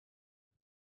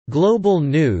Global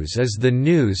News is the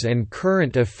news and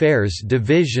current affairs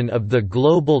division of the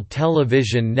Global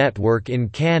Television Network in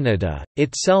Canada,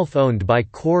 itself owned by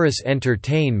Chorus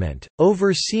Entertainment,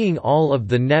 overseeing all of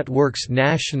the network's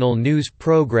national news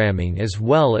programming as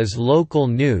well as local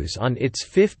news on its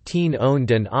 15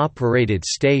 owned and operated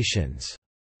stations.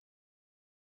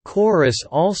 Chorus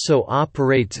also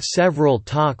operates several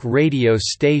talk radio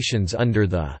stations under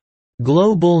the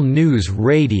Global News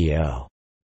Radio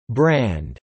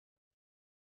brand.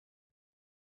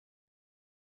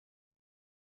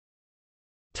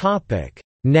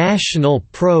 National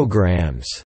programs.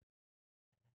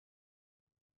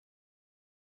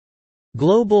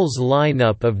 Global's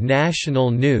lineup of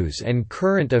national news and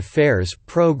current affairs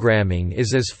programming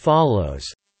is as follows.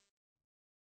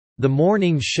 The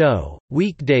Morning Show,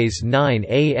 weekdays 9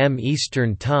 a.m.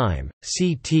 Eastern Time,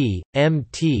 CT,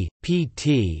 MT,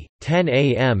 PT, 10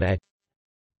 a.m. at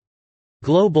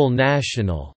Global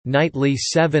National, nightly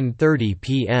 7:30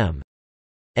 p.m.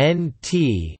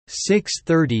 NT,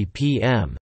 6:30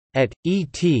 p.m. at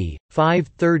ET,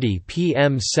 5:30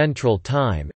 p.m. Central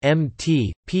Time,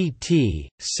 MT, PT,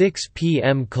 6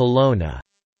 p.m. Kelowna.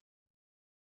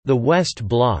 The West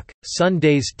Block,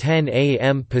 Sundays 10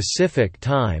 a.m. Pacific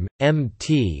Time,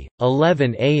 MT,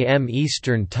 11 a.m.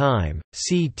 Eastern Time,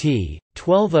 CT,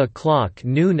 12 o'clock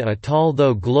noon at.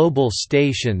 Although global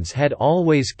stations had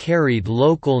always carried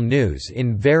local news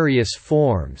in various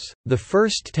forms, the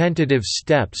first tentative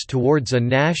steps towards a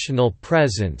national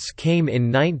presence came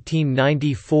in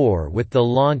 1994 with the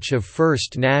launch of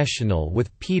First National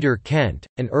with Peter Kent,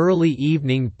 an early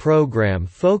evening program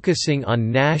focusing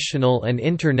on national and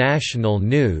international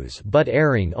news but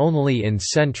airing only in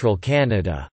central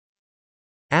Canada.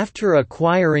 After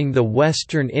acquiring the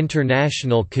Western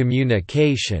International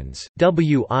Communications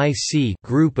 (WIC)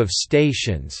 group of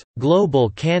stations,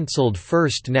 Global cancelled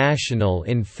First National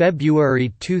in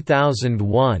February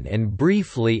 2001 and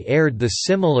briefly aired the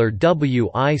similar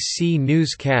WIC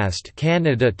newscast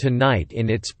Canada Tonight in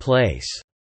its place.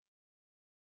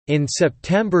 In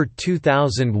September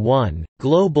 2001,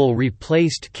 Global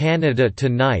replaced Canada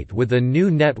Tonight with a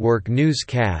new network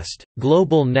newscast,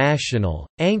 Global National,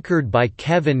 anchored by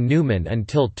Kevin Newman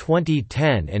until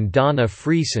 2010 and Donna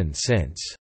Friesen since.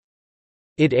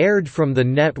 It aired from the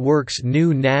network's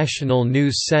new National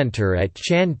News Centre at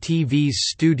Chan TV's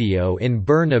studio in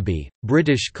Burnaby,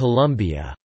 British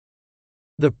Columbia.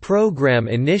 The program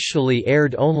initially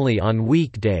aired only on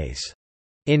weekdays.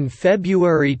 In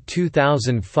February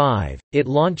 2005, it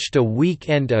launched a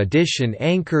weekend edition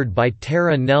anchored by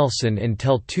Tara Nelson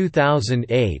until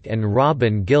 2008 and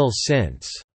Robin Gill since.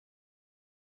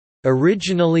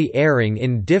 Originally airing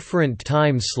in different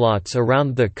time slots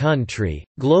around the country,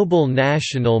 Global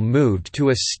National moved to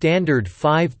a standard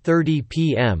 5:30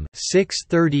 p.m.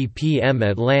 (6:30 p.m.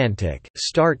 Atlantic)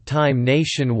 start time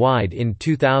nationwide in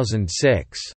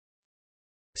 2006.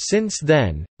 Since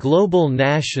then, Global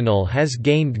National has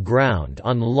gained ground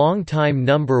on longtime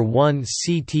number 1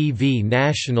 CTV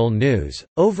National News,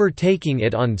 overtaking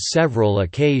it on several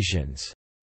occasions.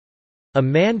 A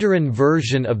Mandarin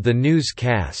version of the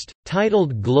newscast,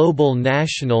 titled Global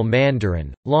National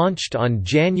Mandarin, launched on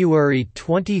January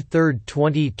 23,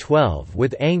 2012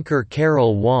 with anchor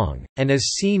Carol Wong, and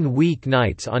is seen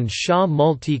weeknights on Shaw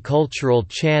Multicultural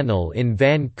Channel in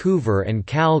Vancouver and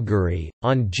Calgary.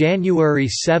 On January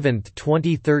 7,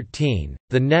 2013,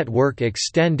 the network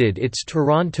extended its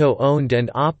Toronto-owned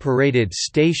and operated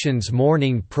station's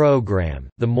morning program,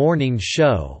 The Morning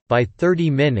Show, by 30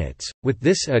 minutes, with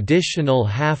this additional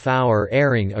half-hour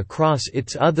airing across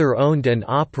its other owned and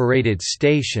operated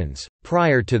stations.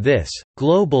 Prior to this,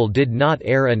 Global did not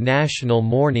air a national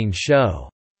morning show.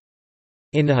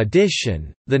 In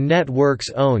addition, the network's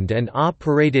owned and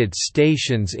operated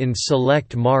stations in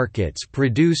select markets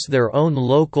produce their own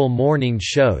local morning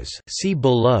shows. See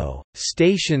below.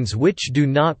 Stations which do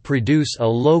not produce a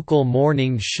local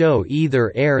morning show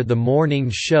either air the morning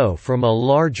show from a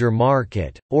larger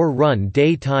market, or run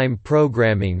daytime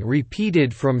programming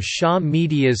repeated from Shaw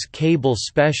Media's cable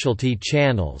specialty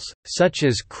channels, such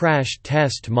as Crash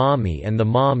Test Mommy and The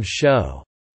Mom Show.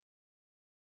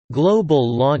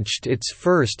 Global launched its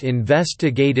first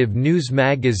investigative news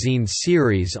magazine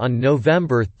series on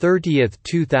November 30,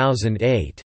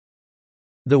 2008.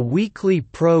 The weekly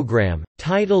program,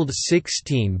 titled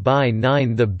 16 by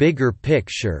 9 The Bigger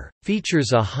Picture,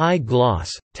 features a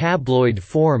high-gloss, tabloid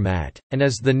format, and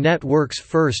is the network's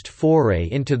first foray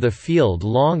into the field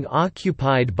long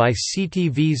occupied by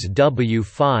CTV's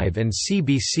W5 and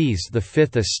CBC's The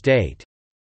Fifth Estate.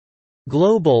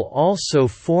 Global also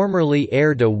formerly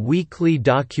aired a weekly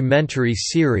documentary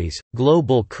series,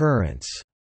 Global Currents.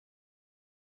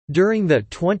 During the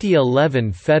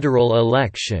 2011 federal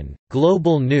election,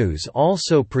 Global News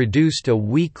also produced a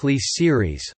weekly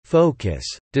series, Focus,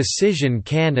 Decision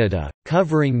Canada,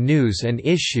 covering news and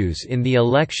issues in the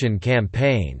election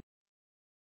campaign.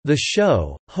 The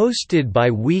show, hosted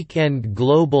by Weekend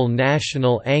Global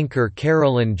national anchor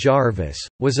Carolyn Jarvis,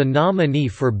 was a nominee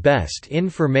for Best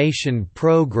Information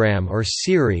Program or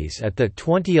Series at the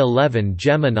 2011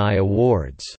 Gemini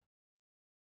Awards.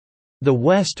 The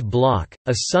West Block,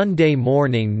 a Sunday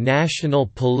morning national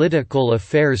political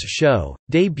affairs show,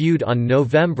 debuted on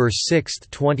November 6,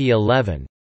 2011.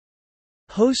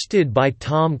 Hosted by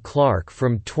Tom Clark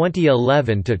from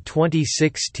 2011 to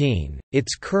 2016,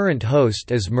 its current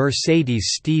host is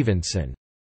Mercedes Stevenson.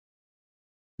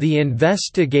 The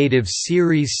investigative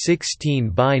series 16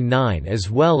 by 9 as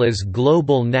well as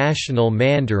Global National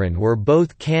Mandarin were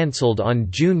both cancelled on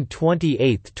June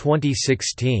 28,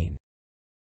 2016.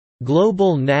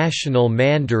 Global National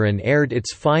Mandarin aired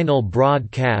its final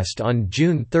broadcast on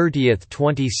June 30,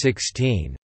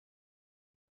 2016.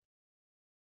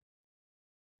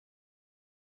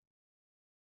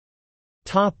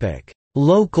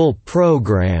 Local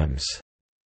programs.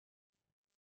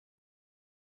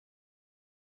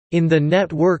 In the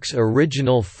network's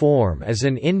original form as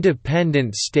an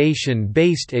independent station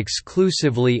based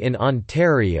exclusively in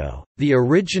Ontario, the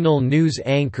original news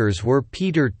anchors were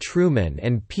Peter Truman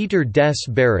and Peter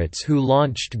Desbarats, who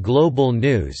launched Global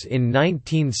News in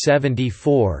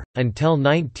 1974. Until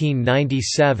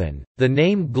 1997, the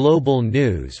name Global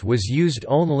News was used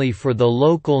only for the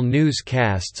local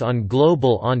newscasts on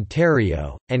Global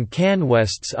Ontario, and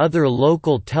CanWest's other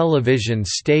local television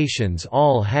stations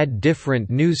all had different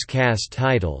newscast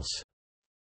titles.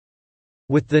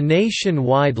 With the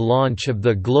nationwide launch of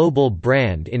the Global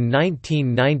brand in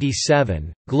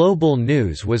 1997, Global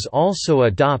News was also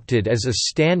adopted as a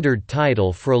standard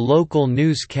title for local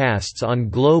newscasts on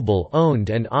Global-owned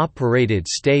and operated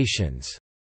stations.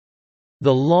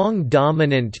 The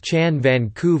long-dominant Chan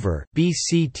Vancouver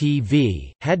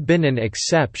 (BCTV) had been an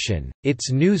exception.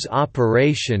 Its news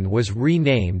operation was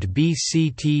renamed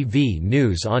BCTV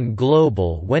News on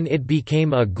Global when it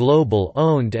became a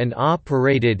Global-owned and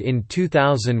operated in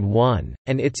 2001,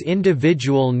 and its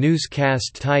individual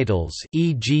newscast titles,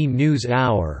 e.g. News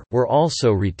Hour, were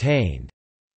also retained.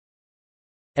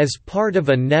 As part of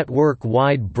a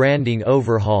network-wide branding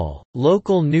overhaul,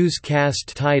 local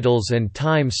newscast titles and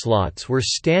timeslots were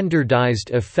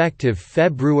standardized effective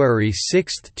February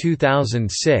 6,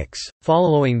 2006,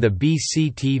 following the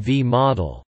BCTV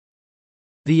model.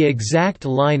 The exact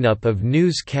lineup of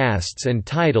newscasts and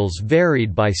titles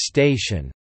varied by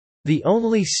station. The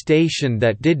only station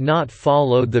that did not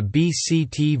follow the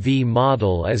BCTV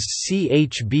model is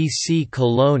CHBC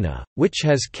Kelowna, which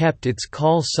has kept its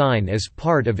call sign as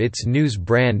part of its news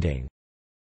branding.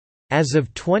 As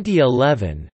of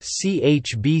 2011,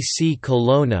 CHBC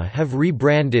Kelowna have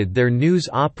rebranded their news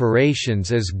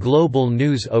operations as Global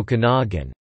News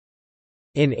Okanagan.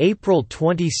 In April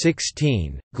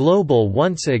 2016, Global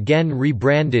once again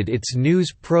rebranded its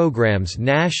news programs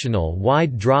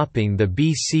national-wide, dropping the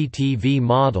BCTV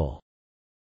model.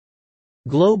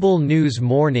 Global News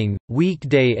Morning,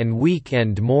 weekday and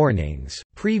weekend mornings,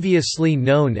 previously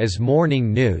known as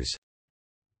Morning News.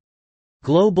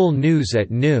 Global News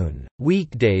at Noon,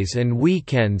 weekdays and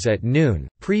weekends at noon,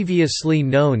 previously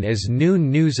known as Noon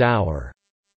News Hour.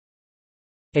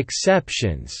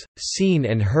 Exceptions, Seen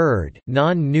and Heard,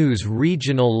 non-news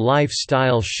regional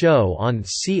lifestyle show on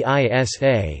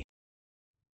CISA.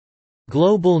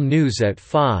 Global News at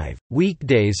 5,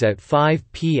 weekdays at 5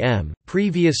 p.m.,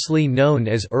 previously known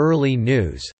as Early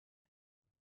News.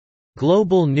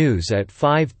 Global News at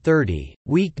 5:30,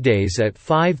 weekdays at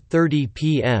 5:30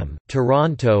 p.m.,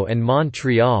 Toronto and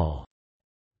Montreal.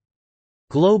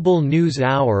 Global News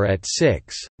Hour at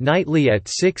 6, nightly at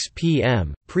 6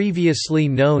 p.m., previously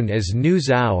known as News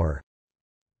Hour.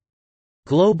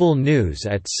 Global News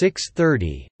at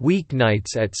 6:30,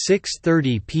 weeknights at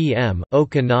 6:30 p.m.,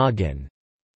 Okanagan.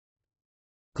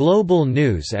 Global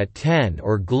News at 10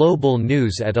 or Global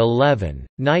News at 11,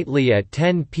 nightly at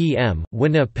 10 p.m.,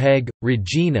 Winnipeg,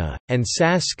 Regina, and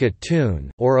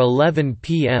Saskatoon, or 11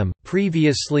 p.m.,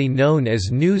 previously known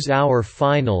as News Hour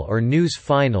Final or News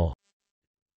Final.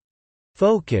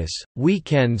 Focus,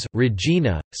 weekends,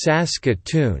 Regina,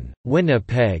 Saskatoon,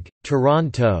 Winnipeg,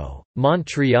 Toronto.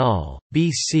 Montreal,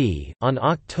 BC on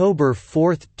October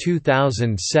 4,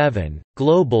 2007.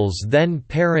 Global's then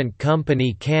parent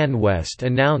company CanWest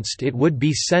announced it would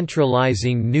be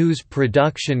centralizing news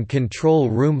production control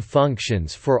room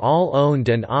functions for all owned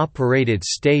and operated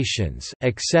stations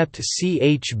except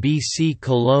CHBC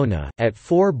Kelowna at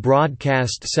 4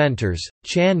 broadcast centres: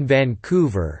 CHAN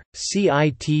Vancouver,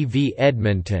 CITV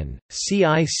Edmonton,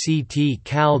 CICT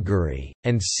Calgary,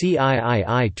 and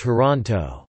CIII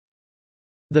Toronto.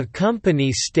 The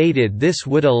company stated this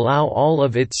would allow all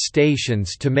of its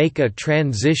stations to make a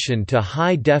transition to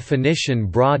high-definition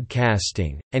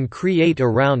broadcasting, and create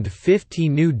around 50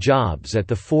 new jobs at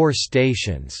the 4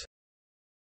 stations.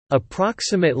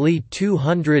 Approximately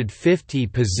 250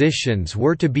 positions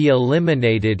were to be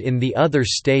eliminated in the other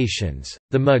stations,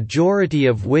 the majority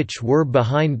of which were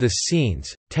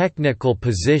behind-the-scenes, technical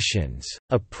positions.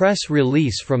 A press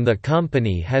release from the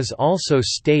company has also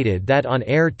stated that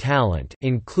on-air talent,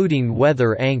 including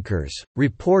weather anchors,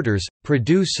 reporters,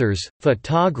 producers,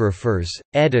 photographers,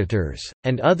 editors,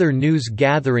 and other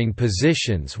news-gathering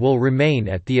positions will remain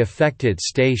at the affected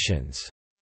stations.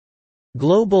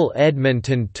 Global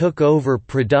Edmonton took over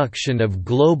production of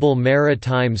Global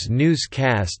Maritime's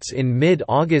newscasts in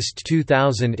mid-August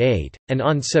 2008, and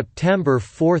on September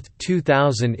 4,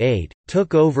 2008,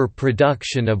 took over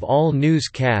production of all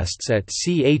newscasts at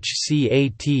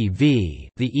CHCA-TV,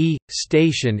 the E!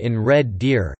 Station in Red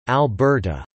Deer,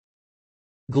 Alberta.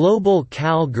 Global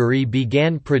Calgary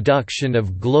began production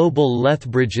of Global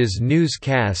Lethbridge's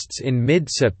newscasts in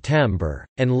mid-September,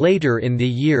 and later in the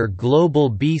year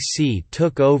Global BC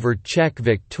took over Czech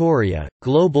Victoria,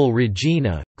 Global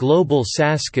Regina, Global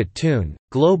Saskatoon,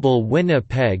 Global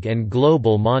Winnipeg and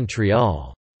Global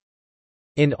Montreal.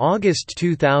 In August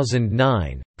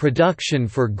 2009, production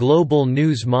for Global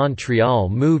News Montreal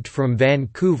moved from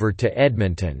Vancouver to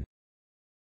Edmonton.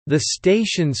 The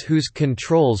stations whose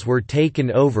controls were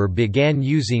taken over began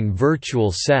using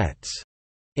virtual sets.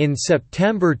 In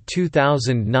September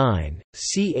 2009,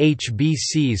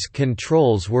 CHBC's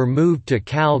controls were moved to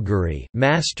Calgary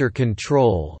Master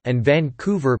Control and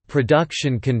Vancouver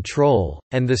Production Control,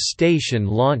 and the station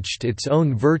launched its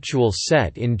own virtual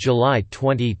set in July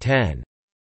 2010.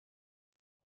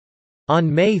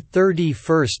 On May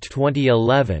 31,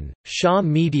 2011, Shaw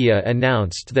Media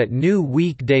announced that new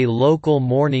weekday local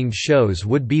morning shows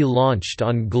would be launched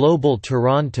on Global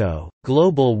Toronto,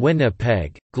 Global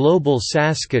Winnipeg, Global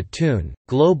Saskatoon,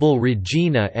 Global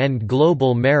Regina and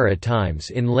Global Maritimes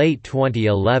in late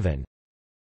 2011.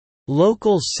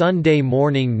 Local Sunday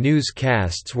morning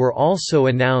newscasts were also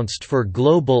announced for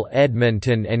Global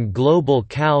Edmonton and Global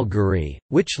Calgary,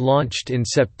 which launched in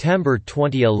September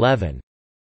 2011.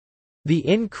 The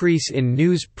increase in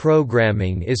news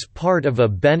programming is part of a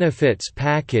benefits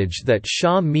package that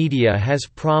Shaw Media has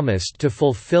promised to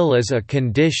fulfill as a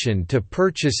condition to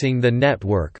purchasing the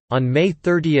network. On May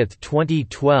 30,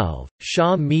 2012,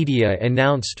 Shaw Media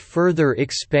announced further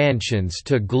expansions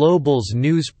to Global's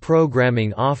news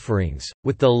programming offerings,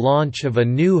 with the launch of a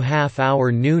new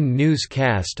half-hour noon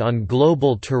newscast on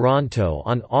Global Toronto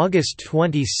on August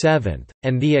 27,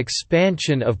 and the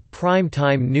expansion of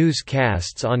primetime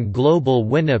newscasts on Global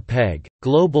Winnipeg,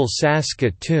 Global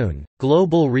Saskatoon,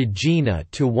 Global Regina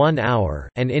to 1 hour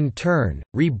and in turn,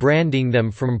 rebranding them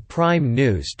from Prime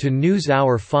News to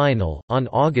NewsHour Final on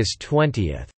August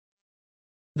 20.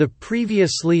 The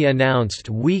previously announced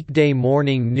weekday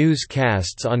morning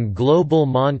newscasts on Global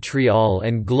Montreal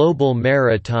and Global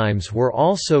Maritimes were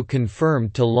also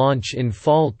confirmed to launch in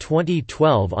fall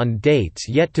 2012 on dates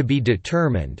yet to be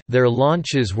determined. Their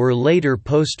launches were later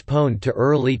postponed to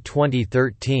early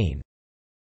 2013.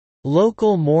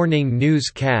 Local morning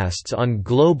newscasts on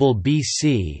Global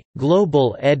BC,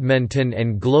 Global Edmonton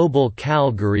and Global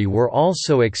Calgary were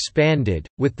also expanded,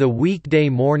 with the weekday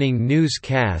morning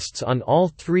newscasts on all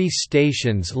 3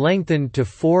 stations lengthened to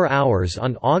 4 hours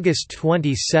on August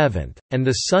 27, and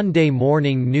the Sunday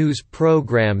morning news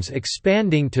programs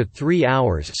expanding to 3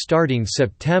 hours starting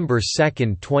September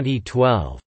 2,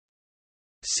 2012.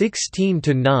 16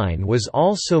 to 9 was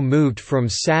also moved from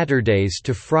Saturdays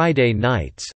to Friday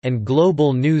nights, and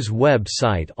Global News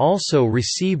website also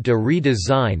received a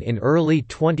redesign in early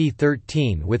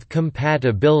 2013 with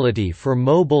compatibility for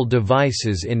mobile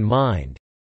devices in mind.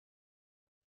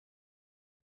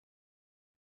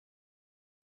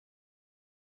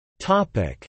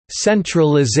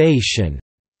 Centralization.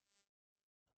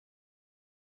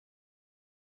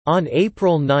 On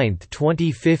April 9,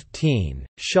 2015,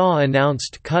 Shaw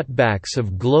announced cutbacks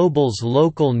of Global's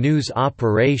local news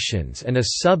operations and a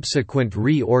subsequent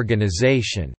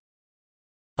reorganization.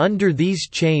 Under these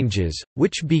changes,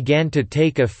 which began to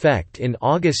take effect in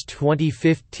August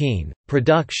 2015,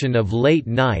 production of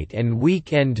late-night and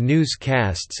weekend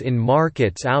newscasts in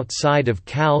markets outside of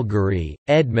Calgary,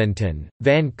 Edmonton,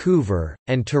 Vancouver,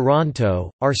 and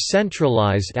Toronto, are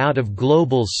centralized out of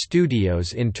Global's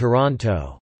studios in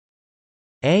Toronto.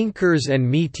 Anchors and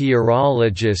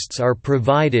meteorologists are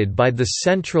provided by the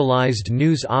centralized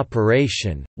news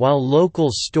operation, while local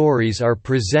stories are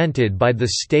presented by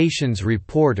the station's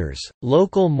reporters.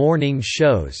 Local morning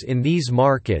shows in these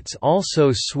markets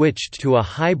also switched to a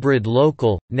hybrid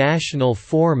local-national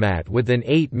format with an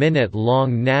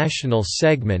 8-minute-long national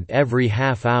segment every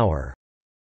half hour.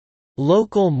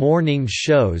 Local morning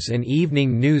shows and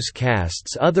evening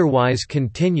newscasts otherwise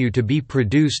continue to be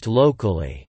produced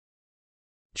locally.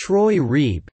 Troy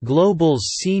Reeb,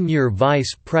 Global's Senior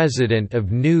Vice President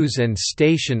of News and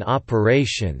Station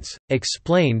Operations,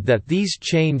 explained that these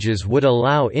changes would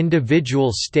allow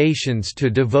individual stations to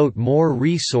devote more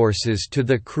resources to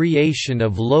the creation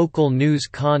of local news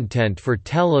content for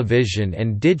television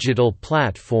and digital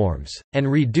platforms,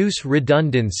 and reduce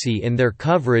redundancy in their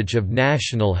coverage of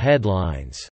national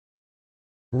headlines.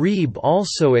 Reeb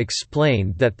also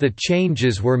explained that the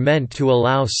changes were meant to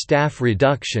allow staff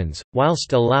reductions,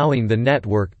 whilst allowing the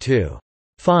network to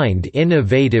find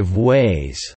innovative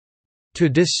ways to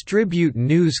distribute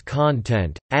news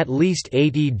content. At least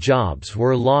 80 jobs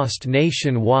were lost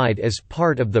nationwide as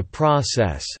part of the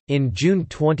process. In June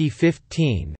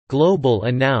 2015, Global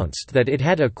announced that it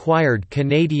had acquired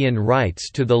Canadian rights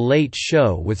to The Late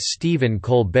Show with Stephen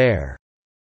Colbert.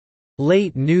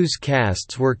 Late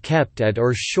newscasts were kept at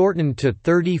or shortened to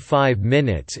 35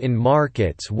 minutes in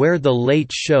markets where The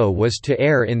Late Show was to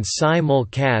air in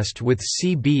simulcast with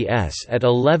CBS at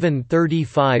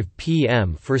 11:35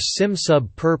 p.m. for SimSub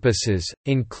purposes,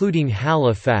 including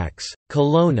Halifax,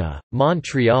 Kelowna,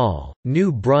 Montreal,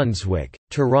 New Brunswick,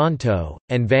 Toronto,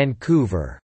 and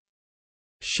Vancouver.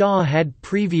 Shaw had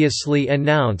previously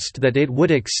announced that it would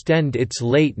extend its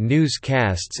late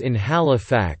newscasts in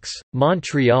Halifax,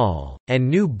 Montreal, and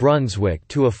New Brunswick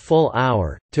to a full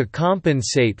hour. To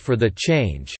compensate for the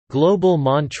change, Global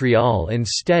Montreal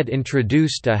instead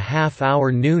introduced a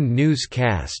half-hour noon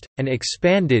newscast, and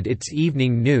expanded its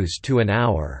evening news to an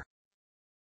hour.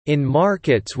 In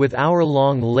markets with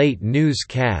hour-long late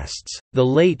newscasts, The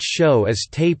Late Show is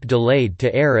tape-delayed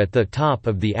to air at the top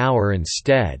of the hour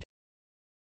instead.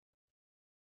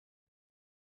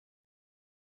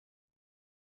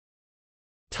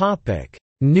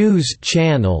 News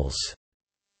channels.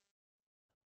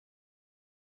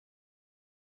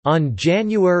 On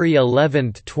January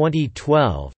 11,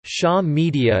 2012, Shaw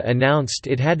Media announced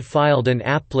it had filed an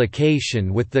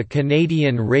application with the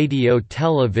Canadian Radio,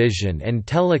 Television and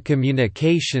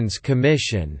Telecommunications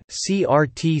Commission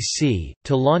 (CRTC)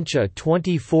 to launch a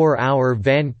 24-hour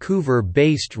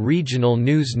Vancouver-based regional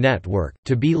news network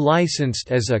to be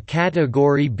licensed as a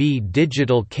Category B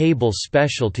digital cable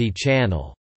specialty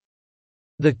channel.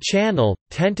 The channel,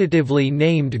 tentatively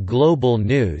named Global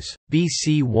News,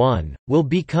 BC1, will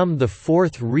become the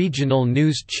fourth regional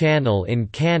news channel in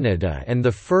Canada and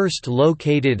the first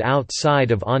located outside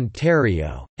of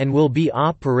Ontario, and will be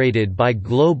operated by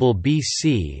Global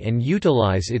BC and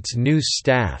utilize its news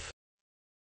staff.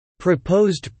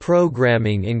 Proposed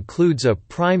programming includes a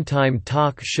primetime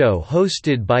talk show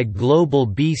hosted by Global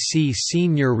BC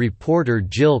senior reporter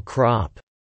Jill Kropp.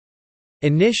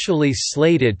 Initially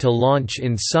slated to launch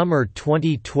in summer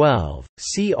 2012,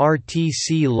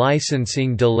 CRTC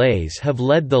licensing delays have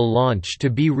led the launch to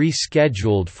be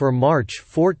rescheduled for March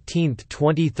 14,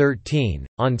 2013.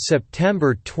 On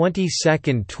September 22,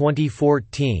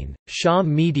 2014, Shaw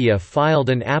Media filed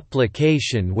an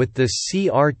application with the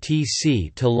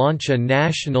CRTC to launch a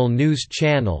national news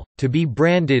channel, to be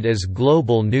branded as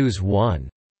Global News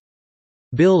One.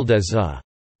 Billed as a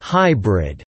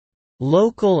hybrid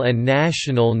local and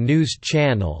national news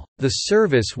channel, the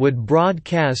service would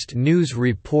broadcast news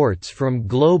reports from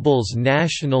Global's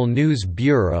National News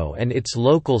Bureau and its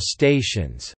local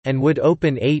stations, and would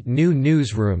open 8 new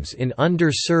newsrooms in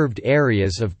underserved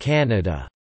areas of Canada.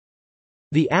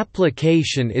 The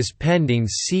application is pending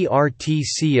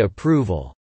CRTC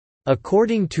approval.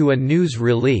 According to a news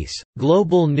release,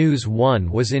 Global News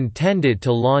One was intended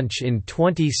to launch in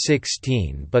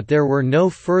 2016, but there were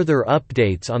no further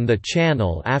updates on the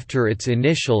channel after its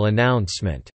initial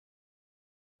announcement.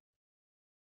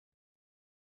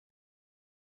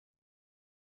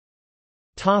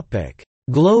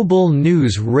 Global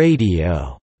News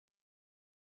Radio.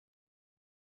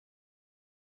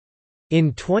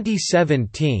 In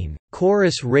 2017,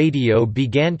 Chorus Radio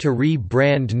began to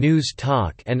rebrand News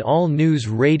Talk and all news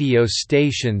radio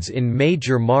stations in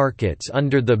major markets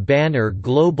under the banner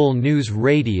Global News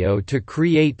Radio to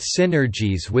create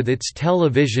synergies with its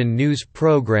television news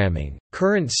programming.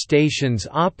 Current stations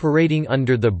operating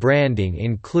under the branding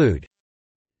include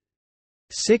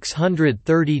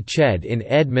 630 CHED in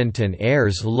Edmonton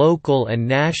airs local and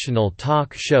national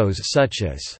talk shows such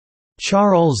as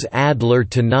Charles Adler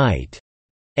Tonight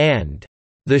and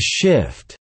The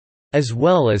Shift, as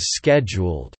well as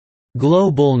scheduled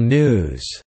global news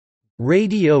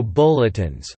radio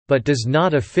bulletins, but does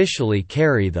not officially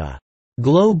carry the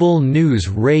Global News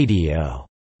Radio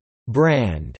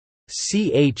brand.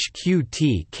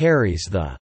 CHQT carries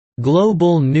the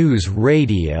Global News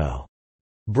Radio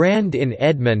brand in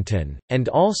Edmonton, and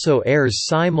also airs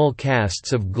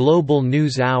simulcasts of Global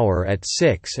News Hour at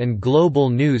 6 and Global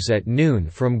News at noon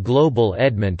from Global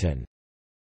Edmonton.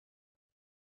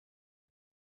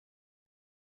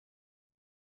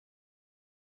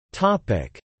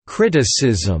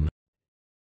 Criticism.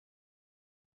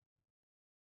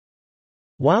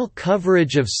 While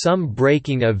coverage of some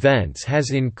breaking events has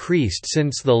increased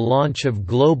since the launch of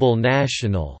Global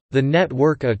National, the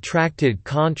network attracted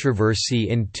controversy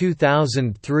in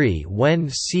 2003 when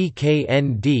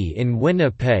CKND in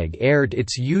Winnipeg aired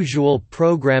its usual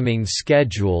programming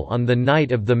schedule on the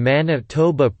night of the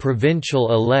Manitoba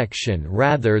provincial election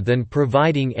rather than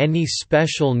providing any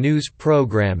special news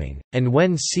programming, and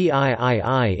when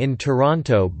CIII in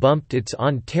Toronto bumped its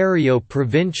Ontario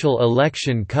provincial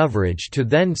election coverage to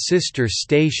then-sister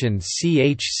station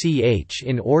CHCH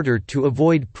in order to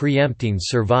avoid preempting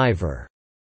Survivor.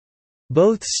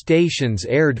 Both stations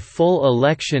aired full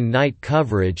election night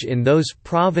coverage in those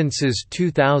provinces'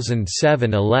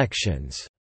 2007 elections.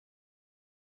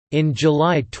 In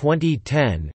July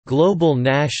 2010, Global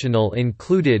National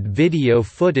included video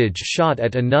footage shot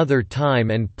at another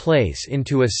time and place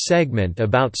into a segment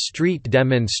about street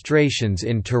demonstrations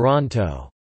in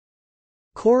Toronto.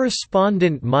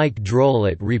 Correspondent Mike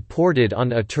Drolet reported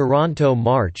on a Toronto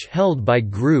march held by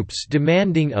groups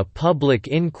demanding a public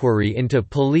inquiry into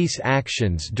police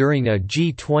actions during a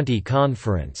G20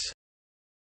 conference.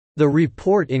 The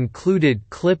report included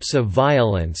clips of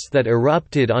violence that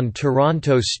erupted on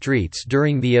Toronto streets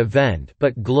during the event,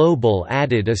 but Global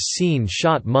added a scene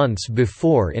shot months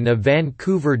before in a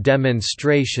Vancouver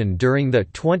demonstration during the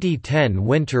 2010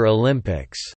 Winter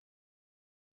Olympics.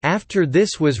 After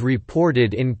this was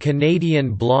reported in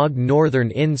Canadian blog Northern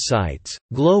Insights,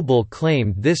 Global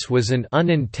claimed this was an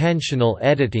unintentional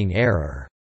editing error.